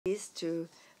Pleased to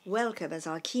welcome as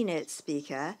our keynote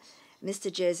speaker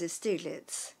Mr. Joseph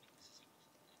Stiglitz.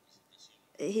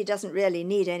 He doesn't really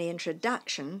need any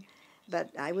introduction, but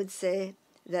I would say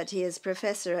that he is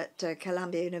professor at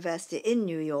Columbia University in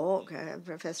New York,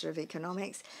 professor of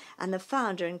economics, and the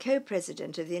founder and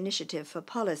co-president of the Initiative for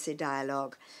Policy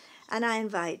Dialogue. And I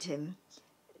invite him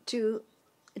to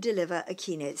deliver a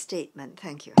keynote statement.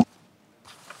 Thank you.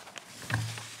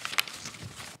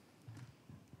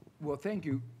 Well, thank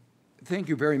you. Thank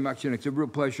you very much, and it's a real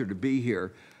pleasure to be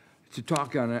here to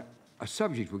talk on a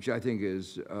subject which I think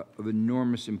is of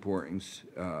enormous importance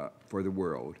for the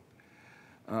world.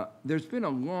 There's been a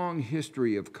long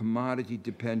history of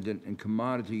commodity-dependent and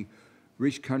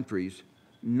commodity-rich countries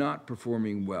not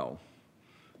performing well.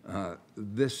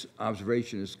 This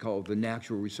observation is called the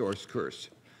natural resource curse.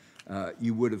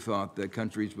 You would have thought that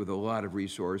countries with a lot of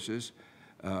resources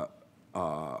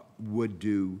would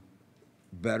do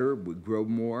better, would grow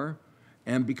more,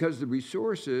 and because the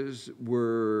resources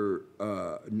were,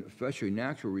 especially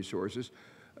natural resources,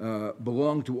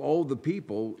 belonged to all the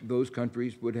people, those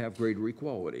countries would have greater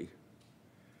equality.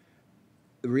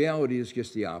 The reality is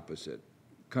just the opposite.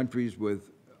 Countries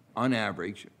with, on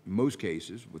average, in most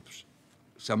cases, with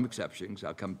some exceptions,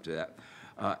 I'll come to that,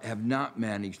 have not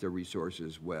managed their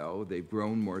resources well. They've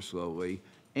grown more slowly,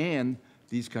 and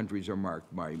these countries are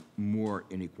marked by more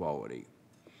inequality.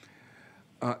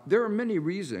 There are many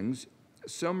reasons,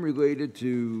 some related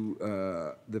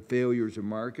to the failures of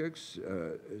markets,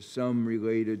 some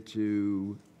related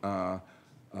to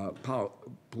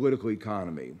political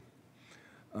economy.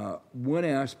 One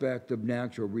aspect of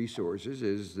natural resources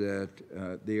is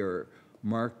that they are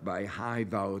marked by high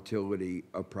volatility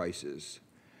of prices,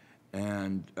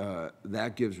 and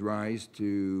that gives rise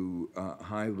to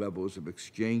high levels of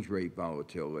exchange rate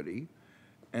volatility,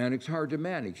 and it's hard to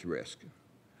manage risk.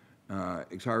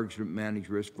 It's hard to manage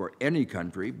risk for any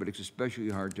country, but it's especially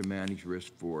hard to manage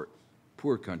risk for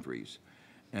poor countries.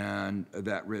 And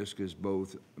that risk is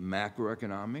both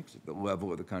macroeconomics at the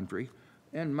level of the country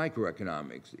and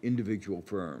microeconomics, individual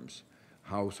firms,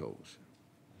 households.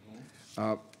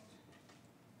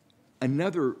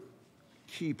 Another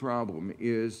key problem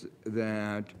is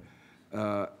that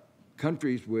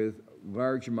countries with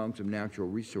large amounts of natural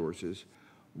resources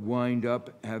wind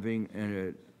up having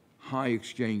a high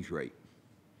exchange rate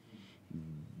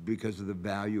because of the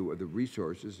value of the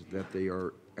resources that they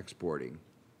are exporting.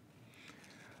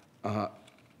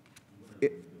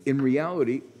 In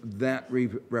reality, that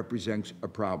represents a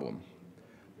problem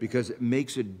because it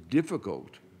makes it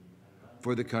difficult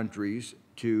for the countries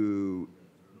to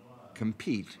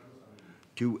compete,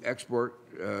 to export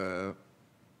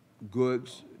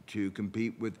goods, to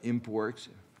compete with imports,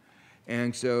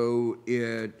 and so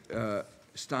it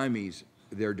stymies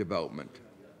their development.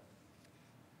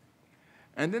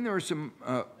 And then there are some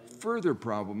further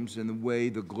problems in the way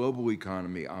the global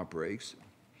economy operates.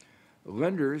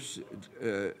 Lenders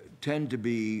tend to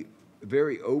be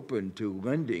very open to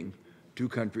lending to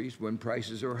countries when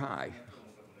prices are high.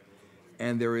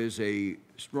 And there is a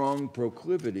strong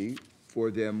proclivity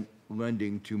for them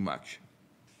lending too much.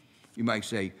 You might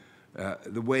say,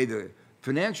 the way the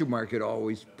financial market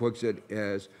always puts it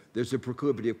as there's a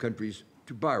proclivity of countries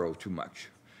to borrow too much,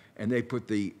 and they put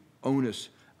the onus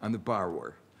on the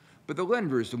borrower. But the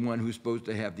lender is the one who's supposed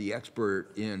to have the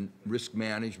expert in risk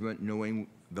management, knowing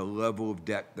the level of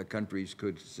debt that countries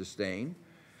could sustain.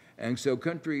 And so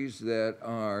countries that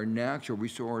are natural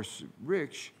resource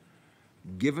rich,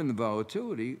 given the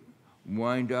volatility,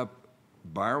 wind up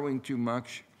borrowing too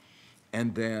much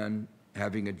and then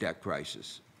having a debt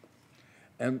crisis.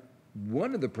 And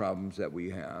one of the problems that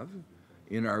we have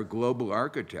in our global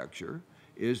architecture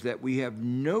is that we have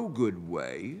no good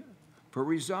way for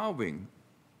resolving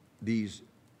these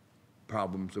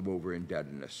problems of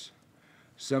over-indebtedness,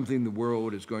 something the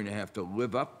world is going to have to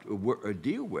live up or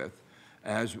deal with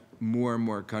as more and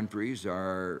more countries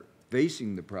are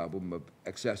facing the problem of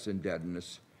excess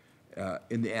indebtedness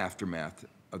in the aftermath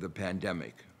of the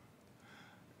pandemic.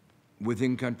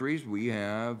 Within countries, we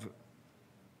have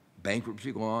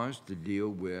bankruptcy laws to deal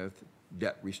with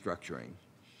debt restructuring.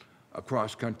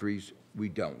 Across countries, we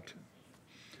don't.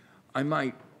 I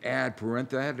might add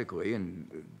parenthetically,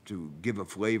 and to give a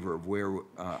flavor of where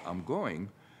I'm going,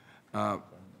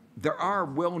 there are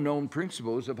well-known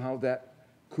principles of how that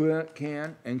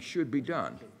can and should be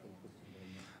done.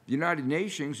 The United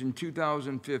Nations in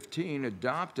 2015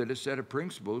 adopted a set of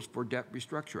principles for debt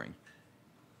restructuring.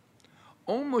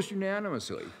 Almost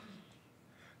unanimously.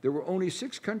 There were only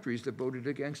 6 countries that voted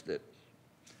against it.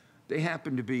 They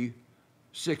happened to be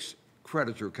 6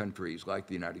 creditor countries like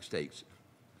the United States.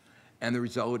 And the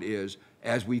result is,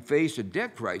 as we face a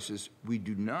debt crisis, we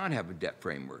do not have a debt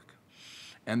framework.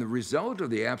 And the result of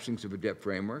the absence of a debt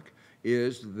framework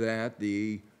is that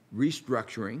the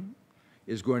restructuring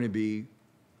is going to be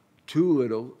too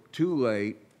little, too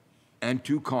late, and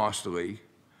too costly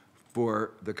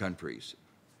for the countries.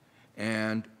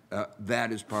 And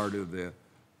that is part of the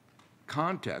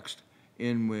context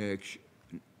in which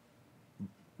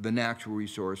the natural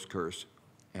resource curse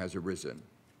has arisen.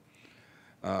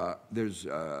 There's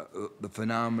the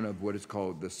phenomenon of what is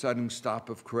called the sudden stop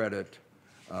of credit,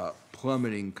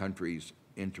 plummeting countries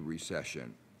into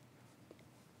recession.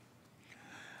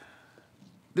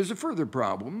 There's a further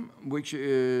problem, which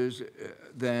is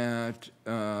that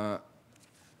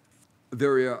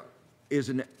there is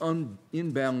an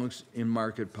imbalance in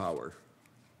market power.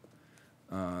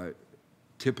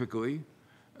 Typically,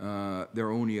 there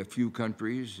are only a few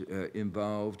countries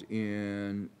involved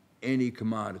in any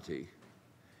commodity,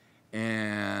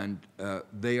 and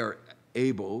they are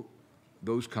able,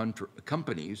 those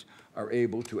companies are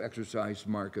able to exercise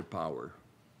market power.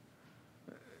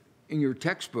 In your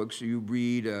textbooks, you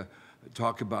read,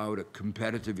 talk about a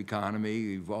competitive economy.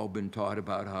 You've all been taught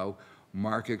about how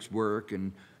markets work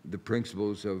and the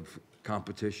principles of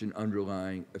competition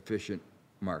underlying efficient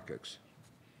markets.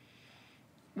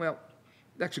 Well,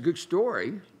 that's a good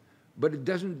story, but it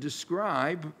doesn't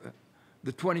describe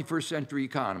the 21st century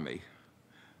economy,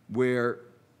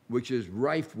 which is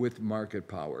rife with market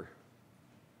power.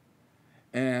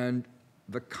 And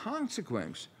the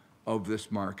consequence of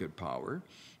this market power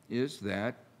is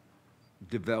that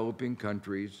developing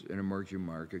countries and emerging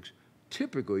markets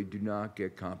typically do not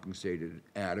get compensated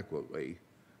adequately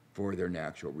for their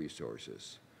natural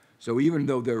resources. So even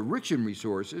though they're rich in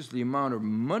resources, the amount of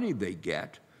money they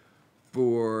get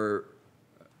for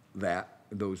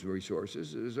those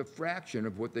resources is a fraction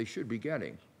of what they should be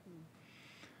getting.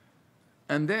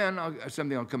 And then,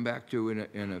 something I'll come back to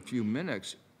in a few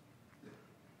minutes,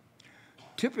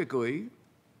 typically,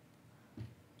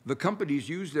 the companies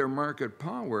use their market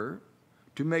power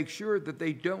to make sure that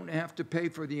they don't have to pay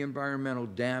for the environmental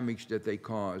damage that they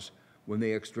cause when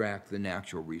they extract the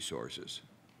natural resources.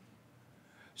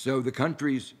 So the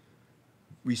countries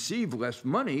receive less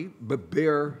money, but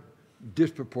bear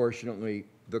disproportionately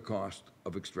the cost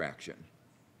of extraction.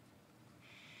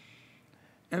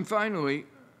 And finally,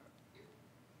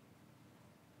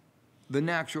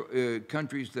 the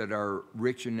countries that are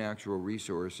rich in natural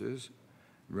resource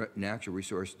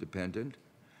dependent,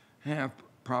 have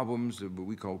problems of what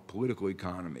we call political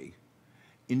economy.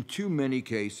 In too many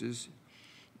cases,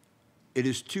 it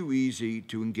is too easy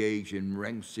to engage in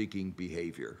rent-seeking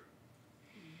behavior.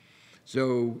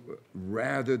 So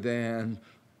rather than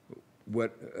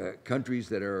what countries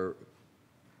that are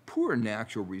poor in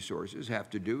natural resources have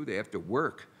to do, they have to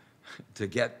work to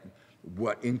get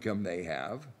what income they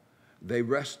have. They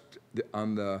rest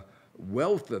on the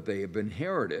wealth that they have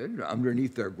inherited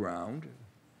underneath their ground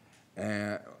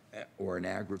or in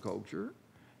agriculture,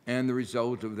 and the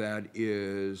result of that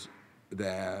is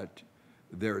that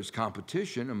there is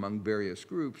competition among various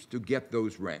groups to get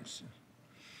those rents.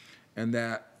 And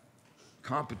that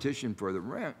competition for the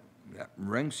rent, that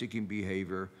rent-seeking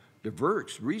behavior,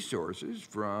 diverts resources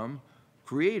from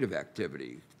creative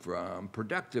activity, from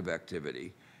productive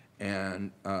activity,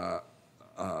 and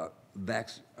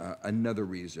that's another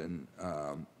reason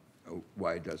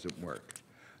why it doesn't work.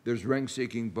 There's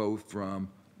rent-seeking both from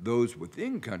those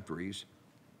within countries,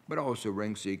 but also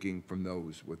rent-seeking from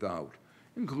those without,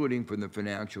 including from the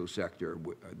financial sector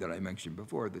that I mentioned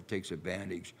before that takes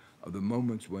advantage of the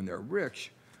moments when they're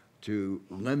rich to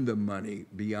lend them money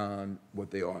beyond what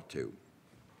they ought to.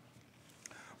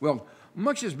 Well,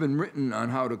 much has been written on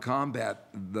how to combat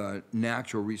the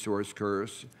natural resource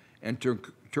curse and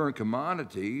turn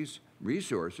commodities,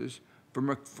 resources,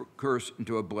 from a curse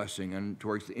into a blessing. And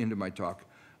towards the end of my talk,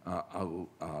 I'll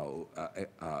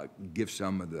give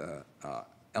some of the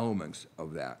elements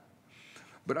of that.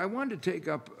 But I wanted to take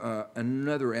up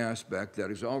another aspect that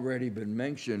has already been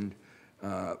mentioned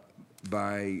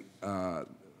by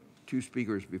two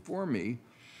speakers before me,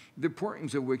 the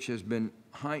importance of which has been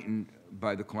heightened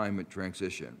by the climate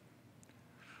transition.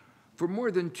 For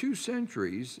more than 2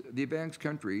 centuries, the advanced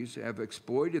countries have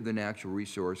exploited the natural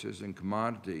resources and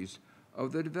commodities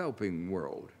of the developing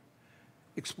world,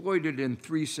 exploited in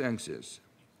 3 senses.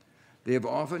 They have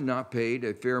often not paid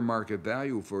a fair market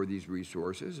value for these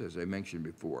resources, as I mentioned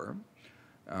before.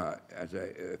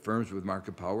 Firms with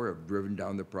market power have driven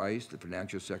down the price. The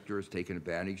financial sector has taken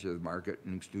advantage of the market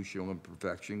and institutional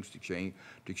imperfections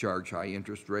to charge high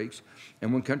interest rates.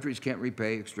 And when countries can't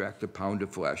repay, extract a pound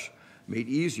of flesh made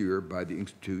easier by the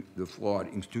flawed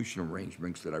institutional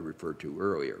arrangements that I referred to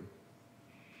earlier.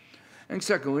 And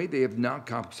secondly, they have not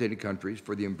compensated countries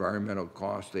for the environmental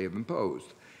costs they have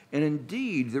imposed. And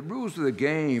indeed, the rules of the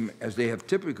game, as they have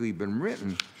typically been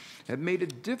written, have made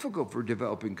it difficult for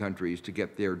developing countries to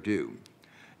get their due.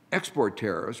 Export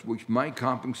tariffs, which might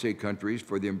compensate countries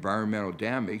for the environmental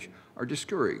damage, are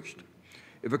discouraged.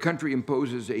 If a country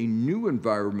imposes a new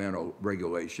environmental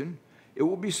regulation, it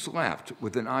will be slapped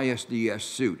with an ISDS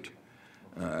suit.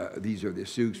 These are the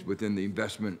suits within the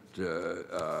investment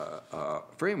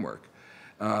framework,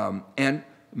 and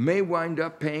may wind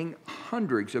up paying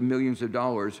hundreds of millions of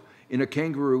dollars in a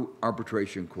kangaroo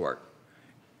arbitration court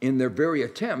in their very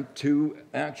attempt to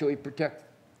actually protect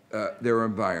their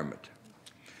environment.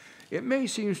 It may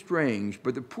seem strange,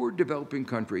 but the poor developing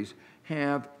countries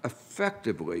have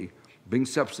effectively been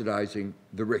subsidizing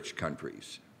the rich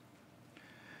countries.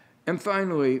 And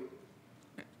finally,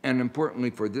 and importantly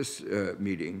for this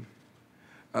meeting,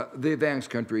 the advanced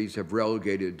countries have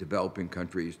relegated developing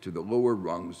countries to the lower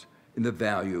rungs in the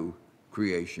value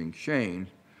creation chain,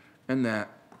 and that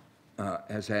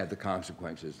has had the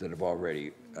consequences that have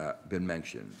already been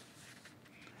mentioned.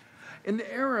 In the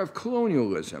era of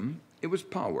colonialism, it was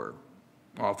power,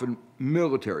 often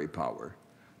military power,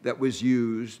 that was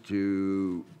used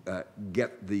to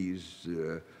get these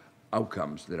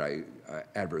outcomes that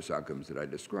adverse outcomes that I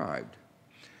described.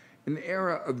 In the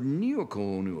era of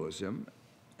neocolonialism,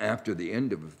 after the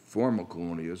end of formal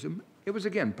colonialism, it was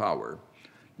again power.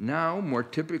 Now, more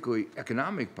typically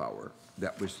economic power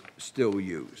that was still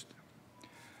used.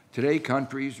 Today,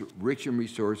 countries rich in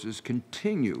resources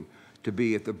continue to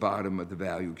be at the bottom of the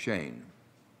value chain.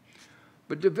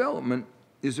 But development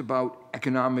is about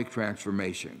economic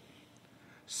transformation,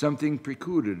 something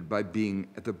precluded by being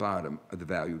at the bottom of the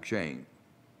value chain.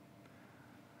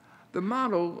 The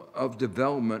model of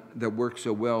development that works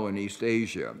so well in East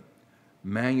Asia,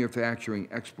 manufacturing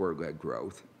export-led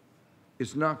growth,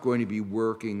 is not going to be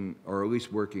working, or at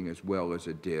least working as well as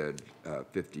it did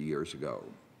 50 years ago.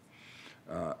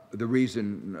 The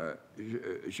reason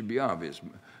should be obvious.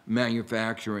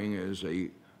 Manufacturing is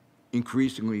an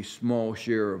increasingly small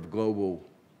share of global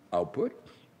output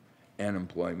and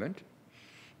employment,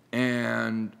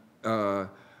 and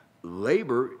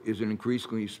labor is an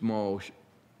increasingly small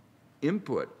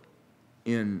input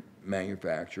in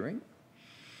manufacturing.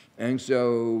 And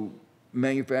so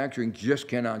manufacturing just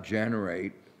cannot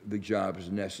generate the jobs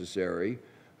necessary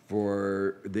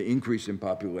for the increase in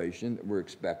population that we're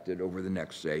expected over the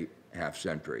next, say, half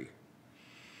century.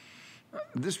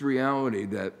 This reality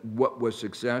that what was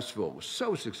successful,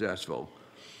 so successful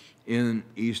in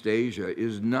East Asia,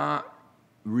 is not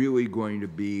really going to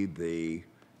be the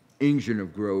engine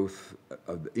of growth,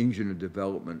 the engine of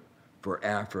development for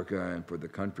Africa and for the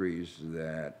countries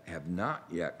that have not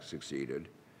yet succeeded,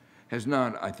 has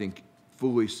not, I think,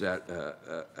 fully set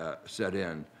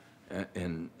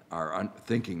in our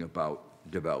thinking about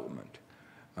development.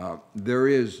 There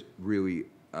is really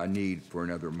a need for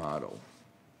another model.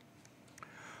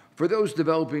 For those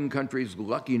developing countries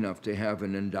lucky enough to have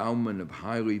an endowment of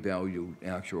highly valued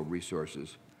natural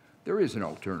resources, there is an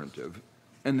alternative,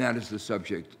 and that is the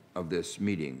subject of this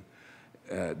meeting.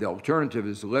 The alternative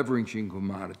is leveraging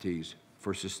commodities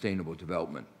for sustainable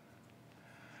development.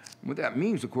 What that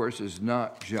means, of course, is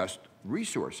not just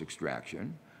resource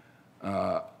extraction,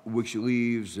 which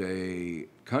leaves a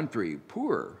country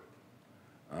poor.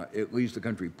 It leaves the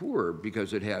country poorer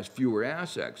because it has fewer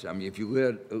assets. I mean, if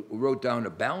you wrote down a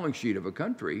balance sheet of a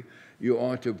country, you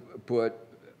ought to put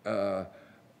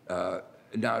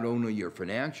not only your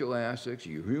financial assets,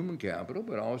 your human capital,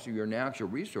 but also your natural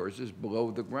resources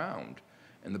below the ground,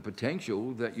 and the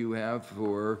potential that you have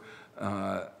for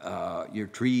your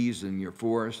trees and your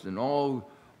forest and all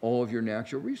of your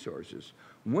natural resources.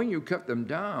 When you cut them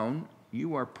down,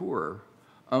 you are poor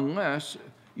unless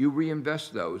you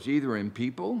reinvest those either in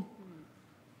people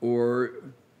or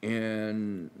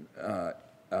in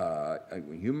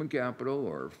human capital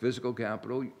or physical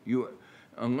capital.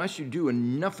 Unless you do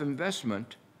enough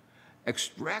investment,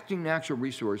 extracting natural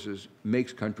resources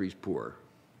makes countries poor.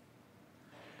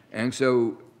 And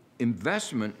so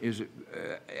investment is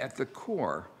at the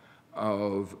core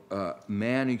of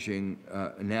managing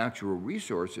natural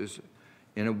resources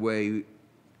in a way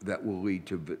that will lead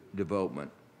to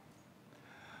development.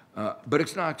 But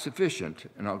it's not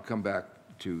sufficient, and I'll come back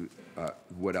to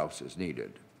what else is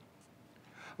needed.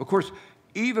 Of course,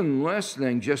 even less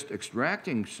than just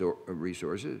extracting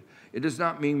resources, it does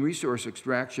not mean resource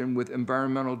extraction with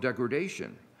environmental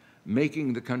degradation,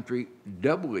 making the country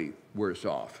doubly worse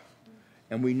off.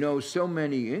 And we know so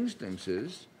many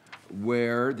instances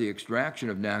where the extraction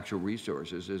of natural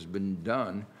resources has been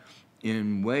done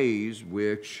in ways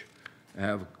which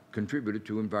have contributed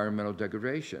to environmental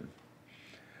degradation.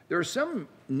 There are some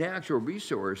natural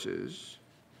resources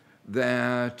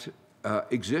that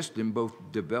exist in both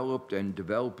developed and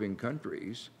developing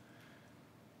countries,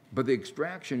 but the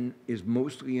extraction is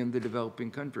mostly in the developing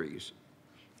countries.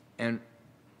 And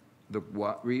the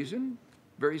what reason?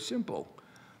 Very simple.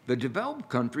 The developed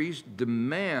countries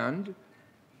demand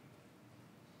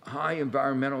high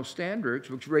environmental standards,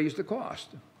 which raise the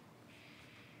cost.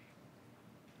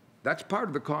 That's part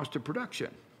of the cost of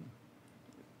production.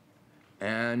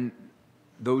 And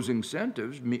those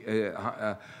incentives,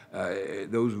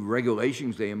 those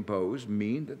regulations they impose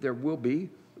mean that there will be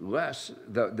less,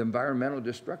 the environmental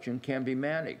destruction can be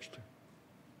managed.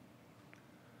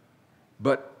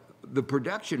 But the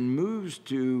production moves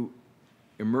to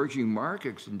emerging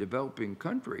markets in developing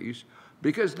countries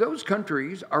because those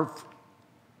countries are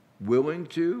willing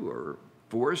to or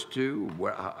forced to,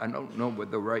 I don't know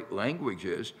what the right language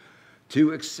is,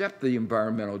 to accept the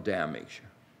environmental damage.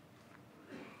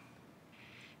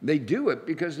 They do it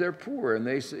because they're poor, and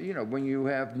they say, you know, when you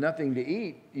have nothing to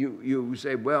eat, you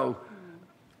say, well,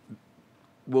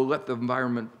 we'll let the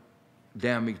environment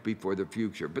damage be for the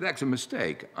future. But that's a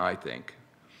mistake, I think,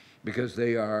 because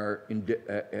they are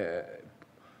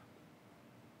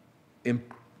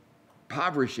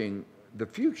impoverishing the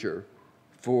future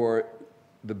for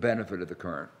the benefit of the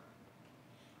current.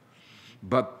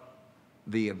 But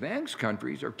the advanced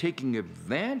countries are taking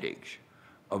advantage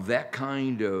of that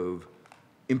kind of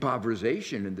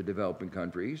impoverization in the developing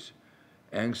countries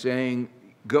and saying,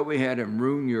 go ahead and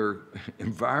ruin your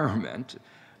environment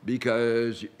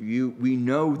because we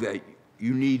know that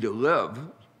you need to live,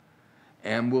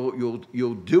 and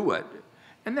you'll do it.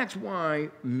 And that's why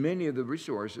many of the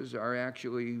resources are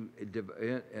actually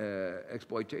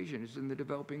exploitation is in the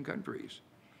developing countries.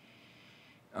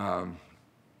 As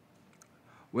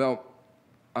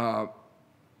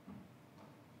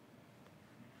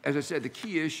I said, the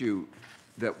key issue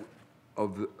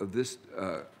of this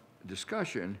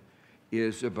discussion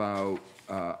is about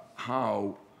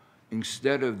how,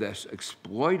 instead of this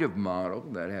exploitive model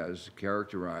that has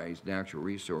characterized natural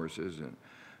resources and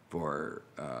for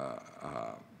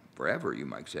forever, you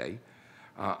might say,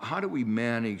 how do we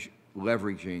manage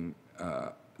leveraging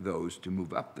those to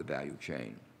move up the value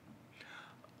chain?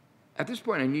 At this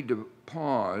point, I need to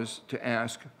pause to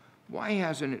ask, why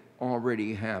hasn't it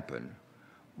already happened?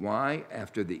 Why,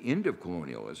 after the end of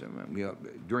colonialism,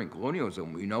 during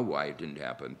colonialism, we know why it didn't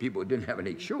happen. People didn't have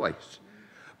any choice.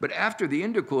 But after the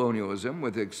end of colonialism,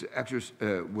 with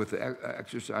the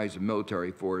exercise of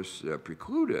military force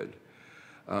precluded,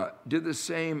 did the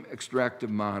same extractive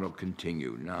model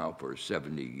continue now for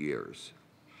 70 years?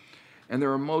 And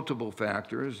there are multiple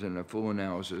factors, and a full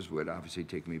analysis would obviously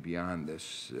take me beyond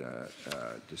this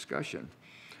discussion.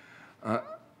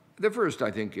 The first, I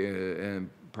think, and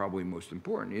probably most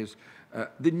important, is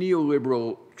the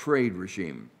neoliberal trade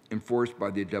regime enforced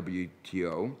by the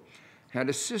WTO had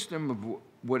a system of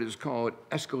what is called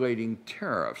escalating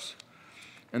tariffs.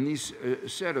 And these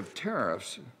set of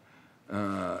tariffs,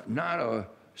 not a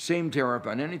same tariff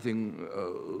on anything,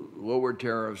 lower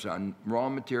tariffs on raw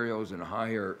materials and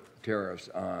higher tariffs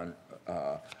on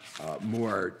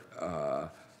more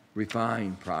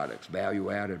refined products,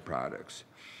 value-added products.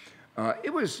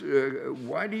 It was,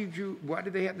 why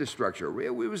did they have this structure?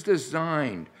 It was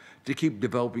designed to keep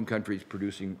developing countries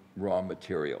producing raw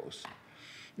materials.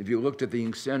 If you looked at the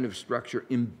incentive structure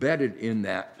embedded in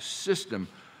that system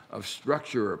of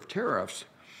structure of tariffs,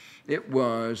 it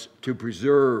was to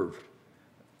preserve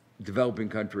developing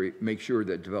country, make sure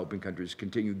that developing countries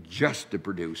continue just to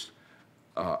produce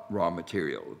raw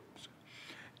materials.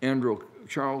 Andrew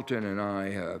Charlton and I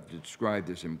have described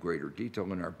this in greater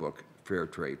detail in our book, Fair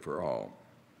Trade for All.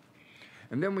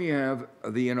 And then we have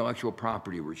the intellectual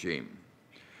property regime.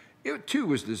 It too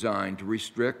was designed to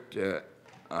restrict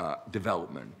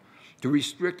development, to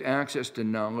restrict access to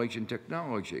knowledge and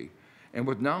technology, and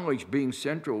with knowledge being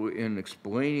central in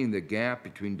explaining the gap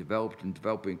between developed and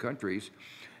developing countries,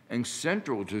 and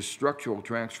central to structural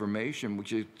transformation,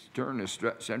 which in turn is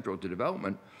central to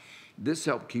development, this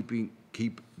helped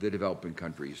keep the developing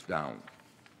countries down.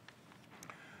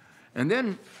 And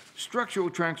then structural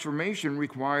transformation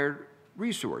required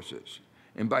resources,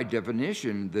 and by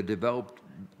definition, the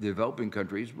developing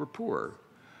countries were poor.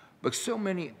 But so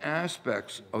many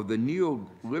aspects of the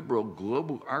neoliberal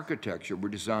global architecture were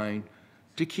designed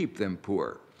to keep them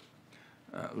poor.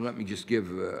 Let me just give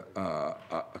a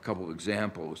couple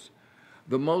examples.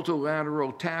 The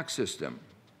multilateral tax system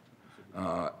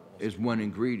is one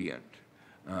ingredient.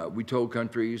 We told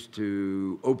countries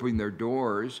to open their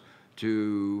doors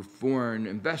to foreign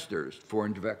investors,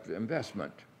 foreign direct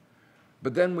investment.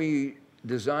 But then we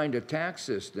designed a tax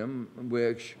system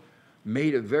which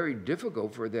made it very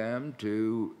difficult for them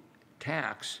to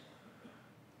tax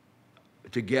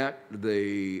to get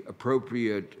the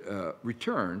appropriate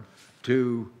return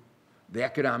to the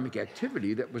economic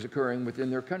activity that was occurring within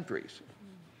their countries.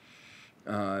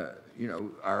 You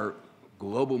know, our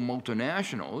global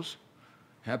multinationals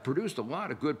have produced a lot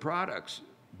of good products,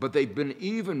 but they've been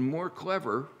even more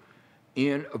clever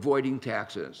in avoiding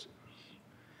taxes.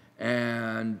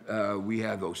 And we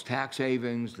have those tax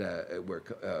havens where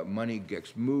money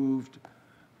gets moved,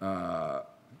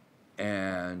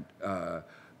 and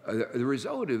the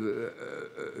result of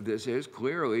this is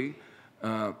clearly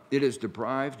it has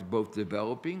deprived both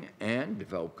developing and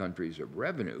developed countries of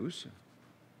revenues.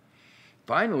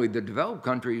 Finally, the developed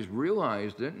countries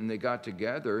realized it, and they got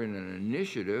together in an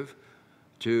initiative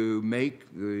to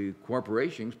make the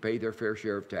corporations pay their fair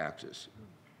share of taxes.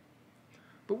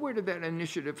 But where did that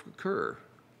initiative occur?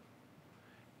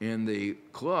 In the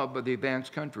club of the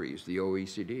advanced countries, the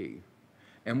OECD.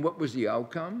 And what was the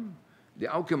outcome? The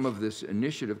outcome of this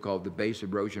initiative called the base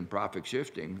erosion profit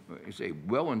shifting, is a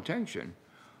well-intentioned,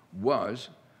 was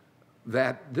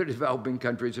that the developing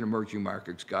countries and emerging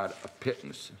markets got a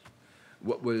pittance.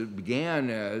 What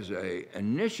began as an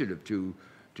initiative to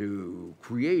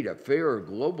create a fair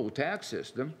global tax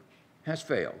system has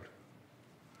failed.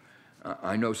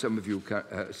 I know some of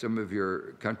your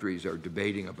countries are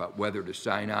debating about whether to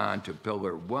sign on to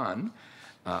Pillar 1.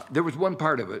 There was one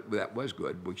part of it that was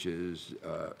good, which is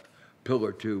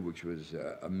Pillar 2, which was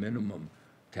a minimum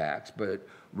tax, but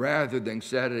rather than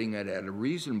setting it at a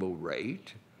reasonable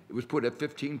rate, it was put at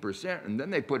 15%, and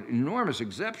then they put enormous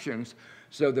exceptions,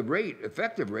 so the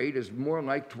effective rate is more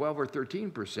like 12 or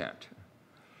 13%.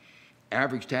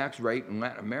 Average tax rate in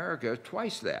Latin America is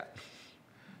twice that.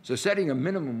 So setting a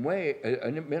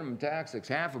minimum tax that's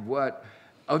half of what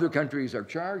other countries are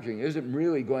charging isn't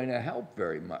really going to help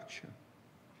very much.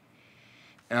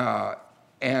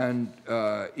 Even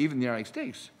the United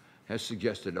States has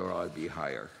suggested it ought to be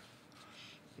higher.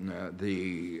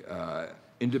 The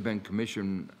Independent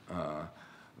Commission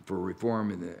for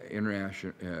Reform in the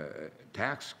International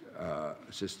Tax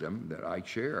System that I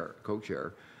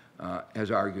co-chair, has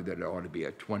argued that it ought to be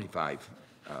at 25%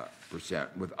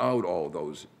 without all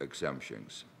those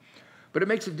exemptions. But it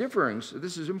makes a difference.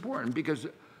 This is important because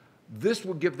this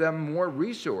will give them more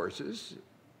resources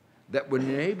that would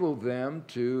enable them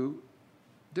to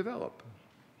develop.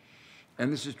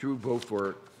 And this is true both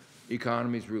for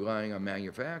economies relying on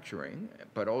manufacturing,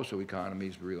 but also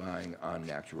economies relying on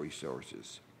natural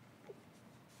resources.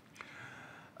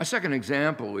 A second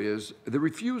example is the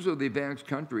refusal of the advanced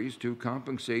countries to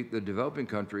compensate the developing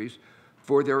countries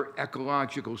for their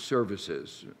ecological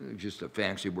services. Just a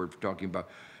fancy word for talking about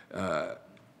the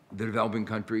developing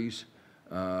countries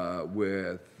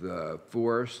with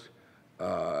forests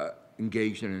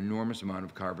engaged in an enormous amount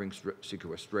of carbon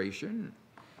sequestration,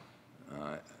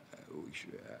 which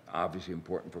is obviously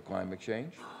important for climate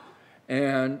change,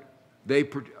 and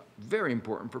very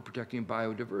important for protecting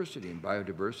biodiversity, and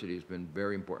biodiversity has been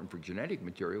very important for genetic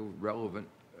material relevant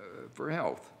for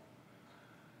health.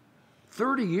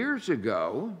 30 years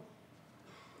ago,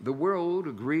 the world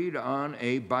agreed on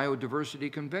a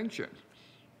biodiversity convention,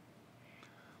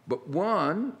 but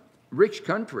one rich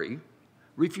country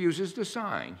refuses to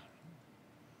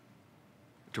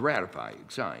ratify.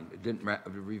 It didn't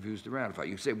refuse to ratify.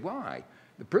 You say, why?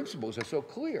 The principles are so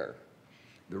clear.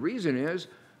 The reason is,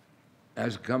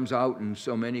 as comes out in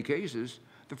so many cases,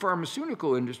 the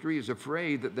pharmaceutical industry is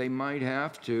afraid that they might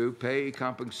have to pay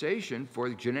compensation for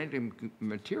the genetic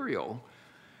material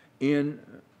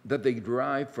that they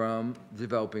derive from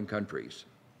developing countries.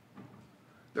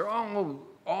 They're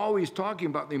always talking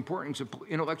about the importance of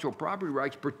intellectual property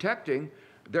rights protecting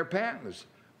their patents,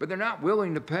 but they're not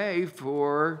willing to pay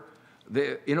for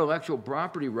the intellectual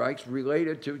property rights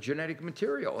related to genetic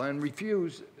material, and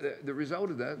refuse. The result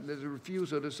of that is a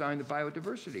refusal to sign the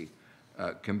Biodiversity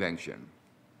Convention.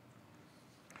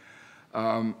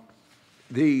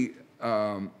 The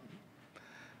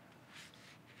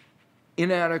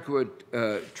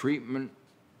inadequate treatment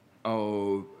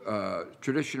of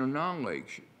traditional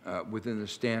knowledge within the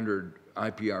standard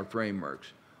IPR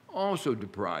frameworks also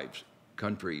deprives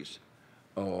countries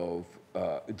of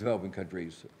developing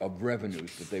countries of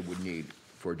revenues that they would need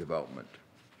for development.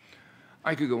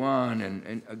 I could go on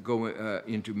and go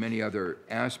into many other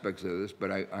aspects of this,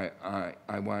 but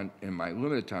I want, in my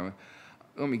limited time,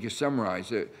 let me just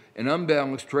summarize it. An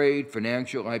unbalanced trade,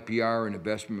 financial, IPR, and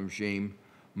investment regime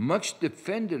much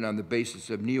defended on the basis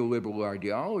of neoliberal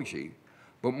ideology,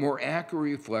 but more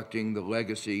accurately reflecting the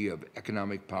legacy of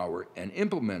economic power and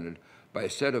implemented by a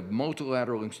set of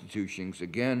multilateral institutions,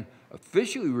 again,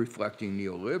 officially reflecting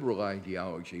neoliberal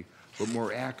ideology, but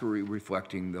more accurately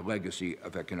reflecting the legacy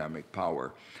of economic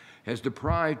power, has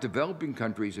deprived developing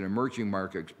countries and emerging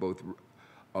markets both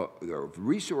of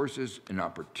resources and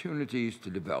opportunities to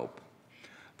develop.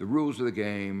 The rules of the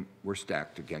game were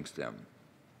stacked against them.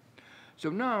 So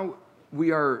now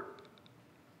we are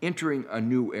entering a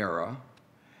new era,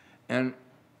 and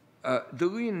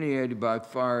delineated by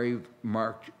 5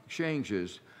 marked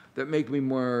changes that make me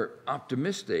more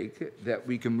optimistic that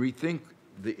we can rethink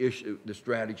the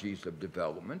strategies of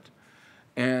development,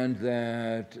 and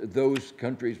that those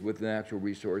countries with natural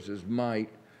resources might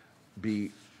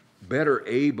be better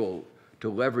able to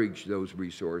leverage those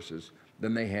resources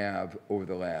than they have over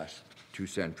the last 2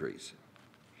 centuries.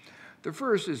 The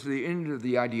first is the end of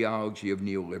the ideology of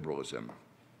neoliberalism.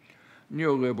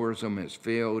 Neoliberalism has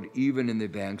failed even in the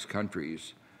advanced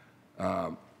countries.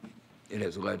 It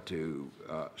has led to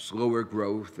slower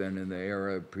growth than in the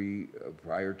era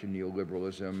prior to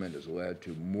neoliberalism. It has led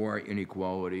to more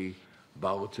inequality,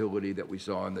 volatility that we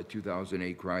saw in the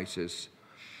 2008 crisis.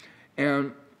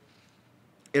 And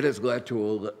it has led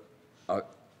to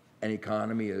an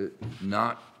economy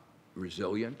not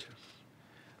resilient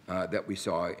that we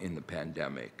saw in the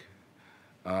pandemic.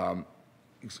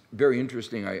 It's very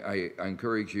interesting. I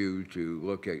encourage you to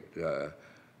look at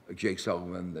Jake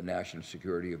Sullivan, the National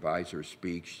Security Advisor's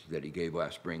speech that he gave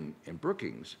last spring in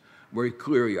Brookings, where he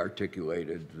clearly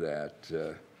articulated that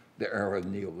the era of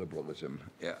neoliberalism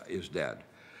is dead.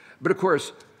 But of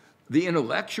course, the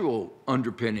intellectual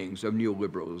underpinnings of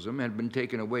neoliberalism had been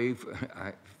taken away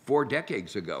 4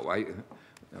 decades ago.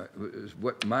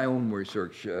 What my own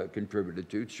research contributed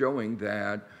to, showing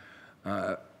that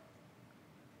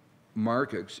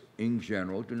markets in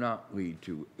general do not lead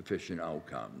to efficient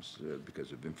outcomes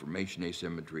because of information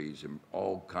asymmetries and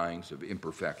all kinds of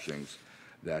imperfections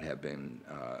that have been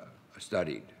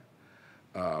studied.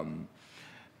 I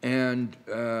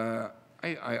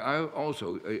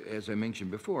also, as I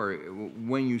mentioned before,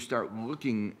 when you start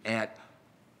looking at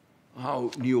how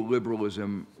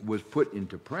neoliberalism was put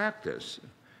into practice,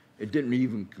 it didn't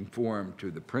even conform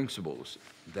to the principles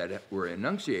that were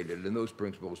enunciated, and those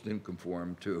principles didn't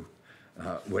conform to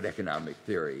what economic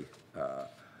theory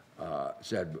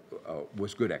said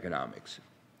was good economics.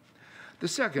 The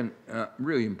second,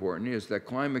 really important, is that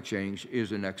climate change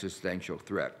is an existential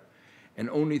threat, and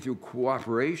only through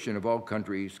cooperation of all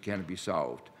countries can it be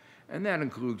solved. And that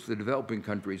includes the developing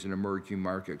countries and emerging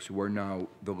markets, who are now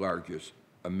the largest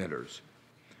emitters.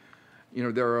 You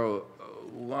know, there are a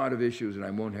lot of issues, and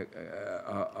I won't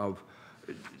of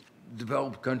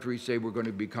developed countries say we're going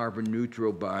to be carbon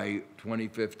neutral by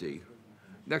 2050.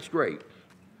 That's great,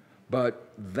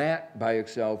 but that by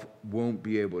itself won't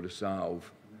be able to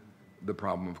solve the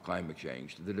problem of climate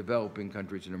change. The developing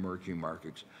countries and emerging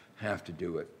markets have to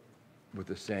do it with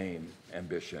the same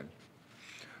ambition.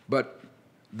 But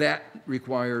that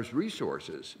requires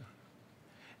resources,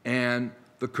 and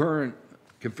the current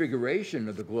configuration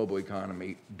of the global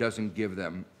economy doesn't give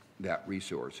them that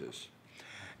resources.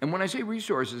 And when I say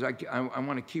resources, I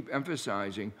want to keep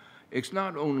emphasizing it's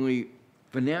not only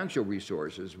financial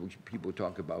resources, which people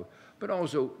talk about, but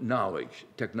also knowledge,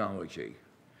 technology.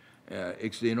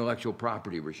 It's the intellectual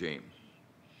property regime.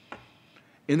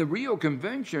 In the Rio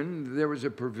Convention, there was a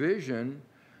provision,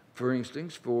 for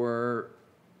instance, for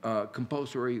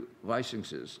compulsory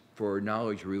licenses for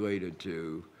knowledge related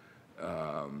to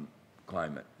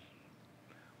climate.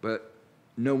 But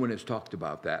no one has talked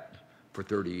about that for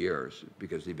 30 years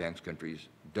because the advanced countries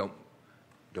don't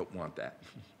want that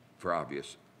for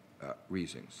obvious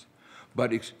reasons.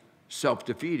 But it's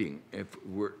self-defeating. If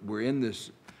we're in this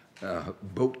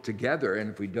boat together, and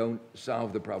if we don't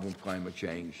solve the problem of climate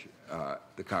change,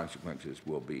 the consequences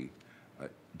will be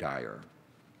dire.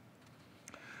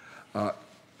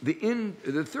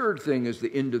 The third thing is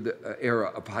the end of the era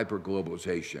of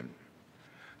hyperglobalization.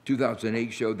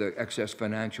 2008 showed that excess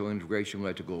financial integration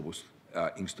led to global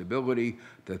instability.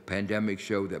 The pandemic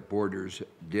showed that borders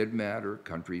did matter.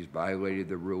 Countries violated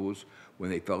the rules when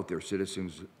they felt their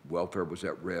citizens' welfare was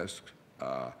at risk.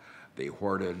 They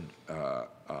hoarded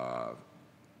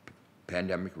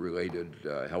pandemic-related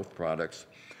health products.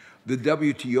 The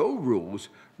WTO rules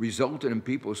resulted in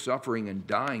people suffering and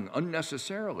dying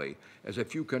unnecessarily as a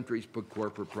few countries put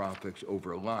corporate profits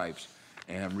over lives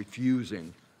and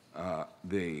refusing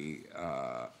the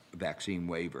vaccine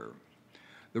waiver.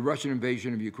 The Russian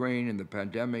invasion of Ukraine and the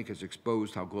pandemic has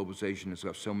exposed how globalization has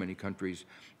left so many countries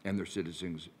and their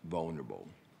citizens vulnerable.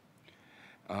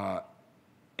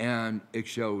 and it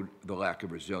showed the lack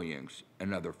of resilience,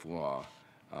 another flaw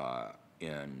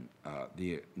in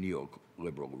the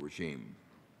neoliberal regime.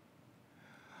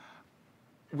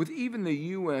 With even the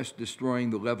U.S. destroying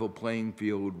the level playing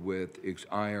field with its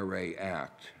IRA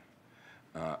Act,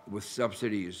 with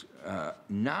subsidies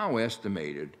now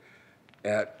estimated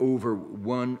at over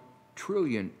 $1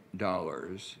 trillion,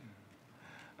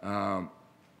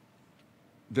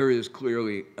 there is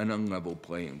clearly an unlevel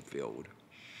playing field.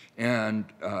 And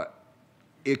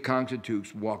it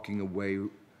constitutes walking away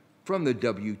from the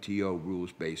WTO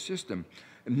rules-based system,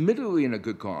 admittedly in a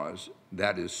good cause,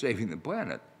 that is saving the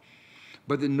planet.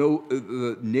 But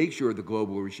the nature of the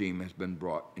global regime has been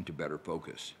brought into better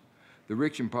focus. The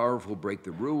rich and powerful break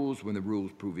the rules when the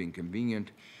rules prove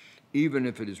inconvenient, even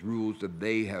if it is rules that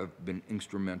they have been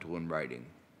instrumental in writing.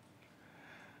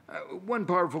 One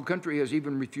powerful country has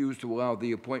even refused to allow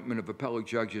the appointment of appellate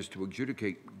judges to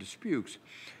adjudicate disputes.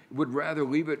 It would rather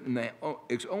leave it in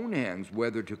its own hands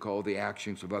whether to call the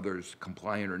actions of others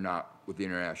compliant or not with the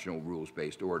international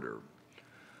rules-based order.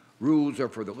 Rules are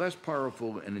for the less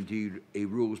powerful, and indeed a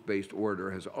rules-based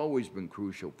order has always been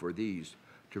crucial for these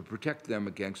to protect them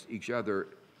against each other,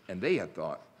 and they had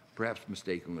thought, perhaps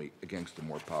mistakenly, against the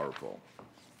more powerful.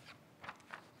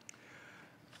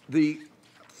 The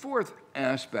fourth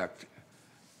aspect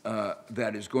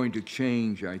that is going to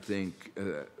change, I think,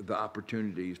 the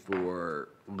opportunities for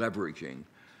leveraging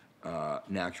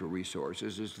natural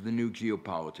resources is the new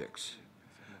geopolitics,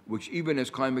 which even as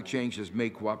climate change has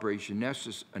made cooperation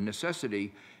a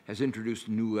necessity, has introduced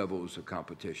new levels of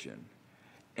competition.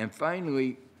 And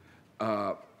finally,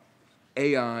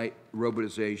 AI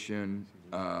robotization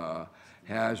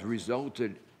has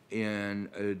resulted in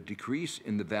a decrease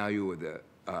in the value of the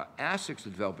assets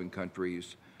of developing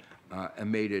countries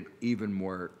and made it even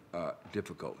more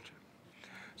difficult.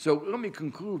 So let me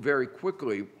conclude very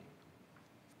quickly.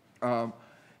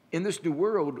 In this new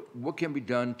world, what can be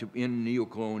done to end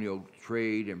neocolonial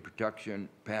trade and protection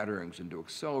patterns and to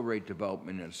accelerate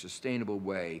development in a sustainable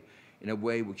way, in a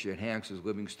way which enhances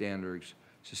living standards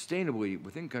sustainably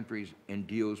within countries and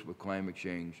deals with climate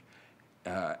change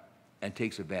and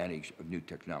takes advantage of new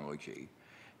technology?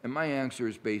 And my answer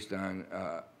is based on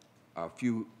a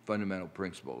few fundamental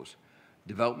principles.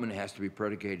 Development has to be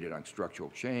predicated on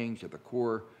structural change. At the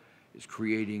core is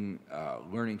creating a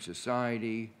learning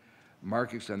society.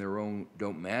 Markets on their own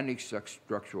don't manage such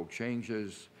structural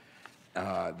changes.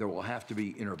 There will have to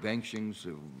be interventions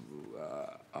of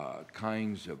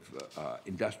kinds of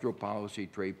industrial policy,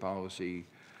 trade policy.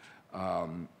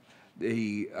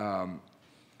 The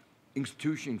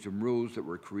institutions and rules that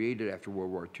were created after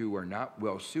World War II are not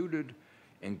well suited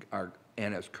and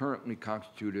as currently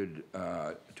constituted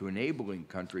to enabling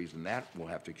countries, and that will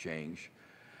have to change.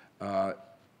 The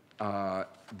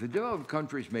developed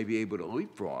countries may be able to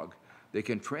leapfrog. They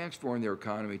can transform their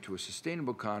economy to a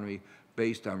sustainable economy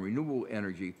based on renewable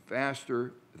energy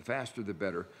faster, the faster the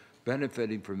better,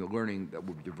 benefiting from the learning that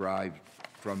will be derived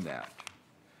from that.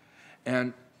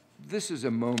 And this is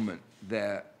a moment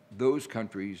that those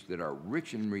countries that are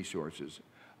rich in resources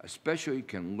especially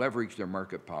can leverage their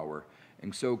market power,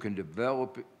 and so can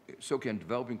developing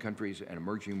countries and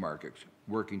emerging markets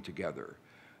working together.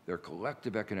 Their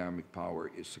collective economic power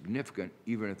is significant,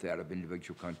 even if that of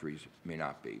individual countries may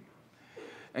not be.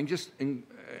 And just in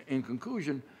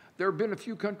conclusion, there have been a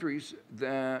few countries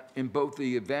that, in both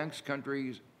the advanced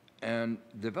countries and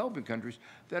developing countries,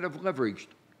 that have leveraged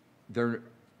their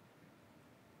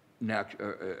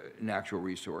natural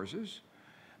resources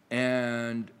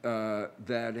and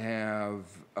that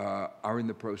are in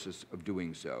the process of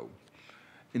doing so.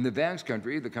 In the advanced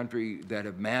country, the country that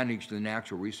have managed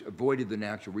the avoided the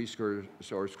natural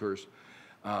resource curse,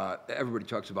 everybody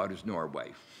talks about is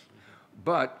Norway.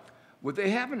 But what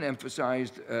they haven't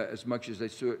emphasized as much as they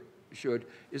should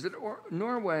is that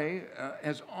Norway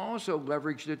has also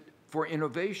leveraged it for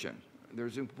innovation.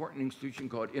 There's an important institution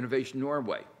called Innovation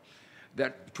Norway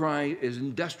that is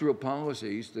industrial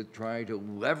policies that try to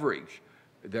leverage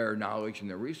their knowledge and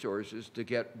their resources to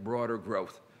get broader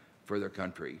growth for their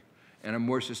country and a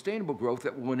more sustainable growth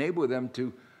that will enable them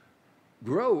to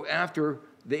grow after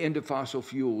the end of fossil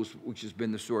fuels, which has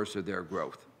been the source of their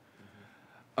growth.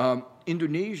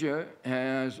 Indonesia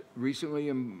has recently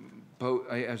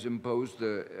imposed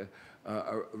a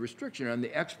restriction on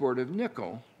the export of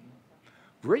nickel,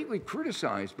 greatly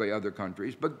criticized by other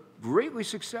countries, but greatly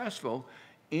successful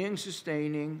in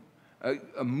sustaining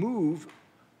a move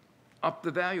up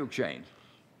the value chain,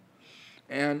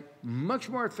 and much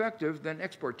more effective than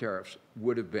export tariffs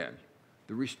would have been.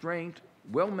 The restraint,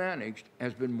 well managed,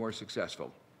 has been more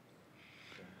successful.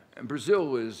 And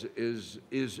Brazil is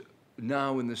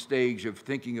now in the stage of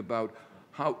thinking about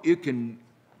how it can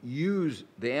use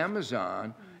the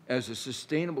Amazon as a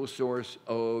sustainable source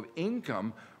of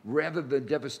income rather than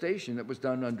devastation that was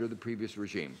done under the previous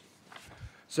regime.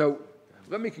 So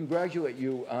let me congratulate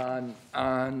you on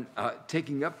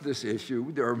taking up this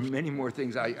issue. There are many more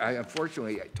things. I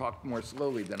unfortunately talked more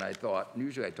slowly than I thought.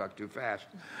 Usually I talk too fast.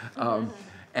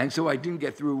 And so I didn't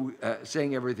get through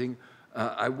saying everything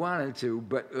I wanted to,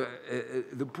 but the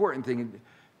important thing,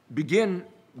 begin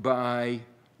by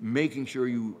making sure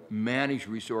you manage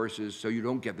resources so you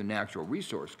don't get the natural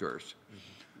resource curse,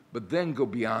 but then go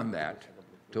beyond that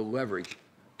to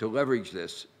leverage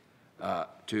this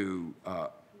to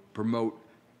promote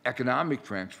economic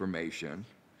transformation,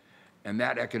 and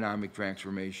that economic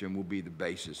transformation will be the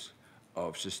basis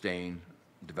of sustained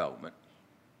development.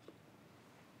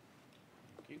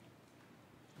 Thank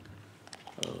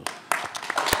you.